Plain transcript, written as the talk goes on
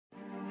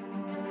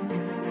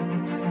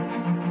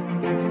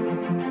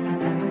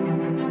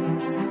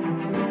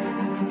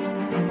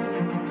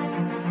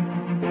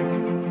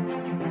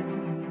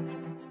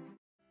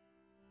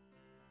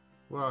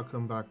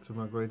Welcome back to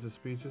my Greatest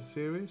Speeches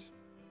series.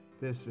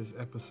 This is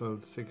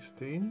episode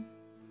 16,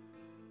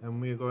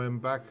 and we are going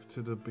back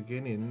to the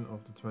beginning of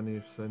the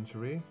 20th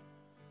century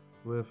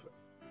with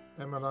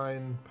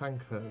Emmeline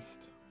Pankhurst,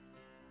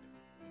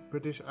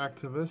 British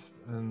activist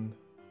and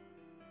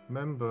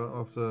member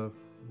of the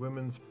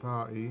Women's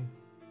Party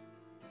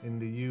in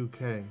the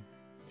UK.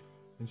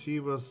 And she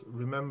was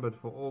remembered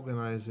for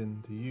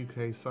organising the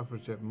UK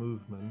suffragette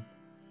movement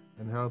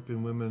and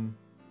helping women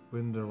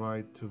win the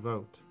right to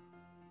vote.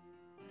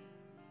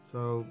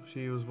 So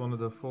she was one of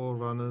the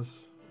forerunners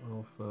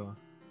of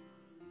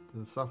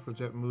the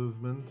suffragette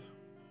movement,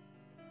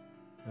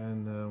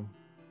 and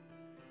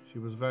she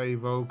was very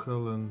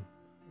vocal and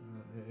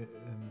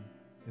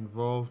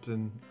involved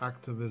in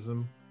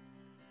activism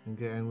and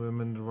getting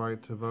women the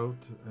right to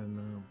vote.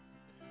 And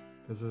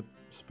there's a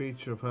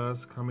speech of hers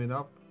coming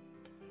up.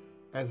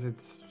 As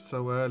it's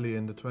so early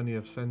in the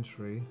 20th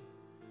century,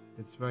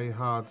 it's very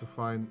hard to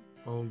find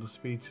all the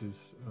speeches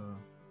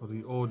or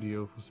the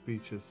audio for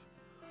speeches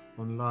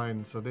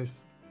online. So this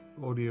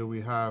audio we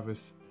have is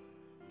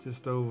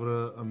just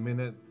over a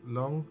minute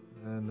long,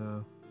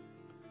 and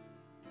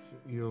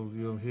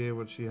you'll hear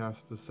what she has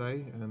to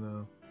say.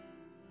 And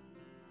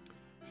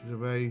she's a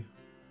very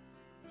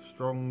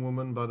strong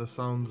woman by the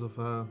sounds of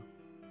her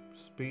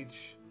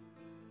speech,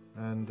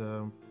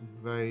 and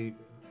very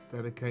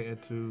dedicated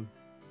to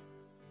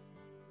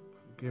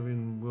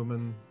giving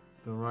women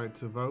the right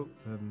to vote,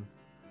 and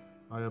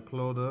I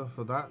applaud her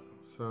for that.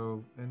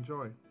 So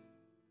enjoy.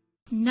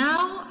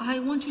 Now I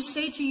want to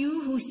say to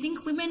you who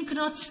think women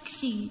cannot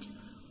succeed,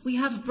 we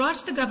have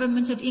brought the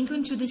government of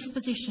England to this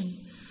position,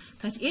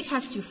 that it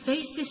has to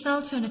face this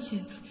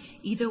alternative.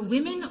 Either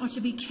women are to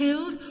be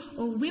killed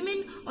or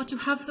women are to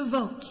have the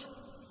vote.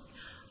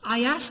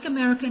 I ask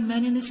American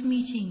men in this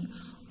meeting,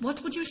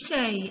 what would you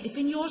say if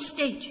in your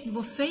state you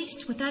were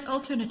faced with that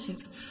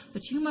alternative,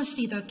 that you must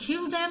either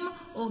kill them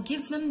or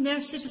give them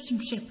their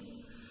citizenship?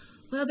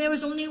 Well, there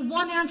is only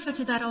one answer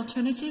to that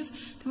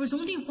alternative. There is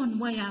only one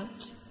way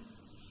out.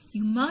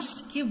 You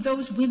must give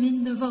those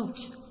women the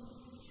vote.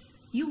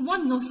 You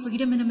won your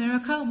freedom in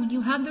America when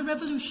you had the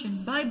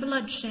revolution by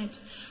bloodshed,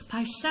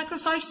 by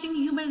sacrificing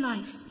human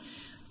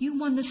life. You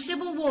won the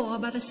Civil War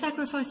by the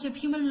sacrifice of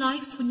human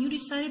life when you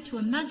decided to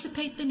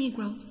emancipate the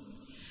Negro.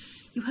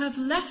 You have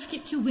left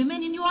it to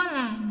women in your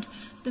land.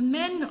 The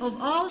men of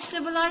all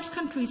civilized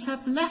countries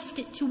have left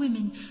it to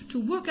women to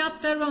work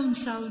out their own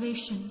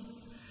salvation.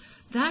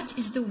 That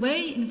is the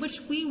way in which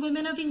we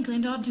women of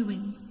England are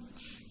doing.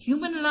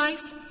 Human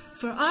life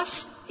for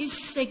us is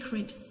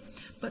sacred,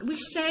 but we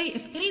say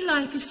if any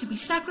life is to be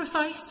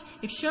sacrificed,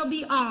 it shall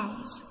be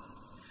ours.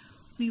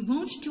 We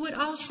won't do it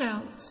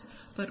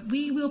ourselves, but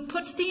we will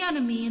put the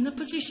enemy in the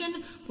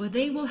position where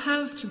they will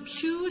have to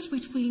choose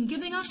between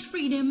giving us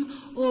freedom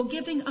or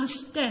giving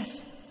us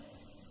death.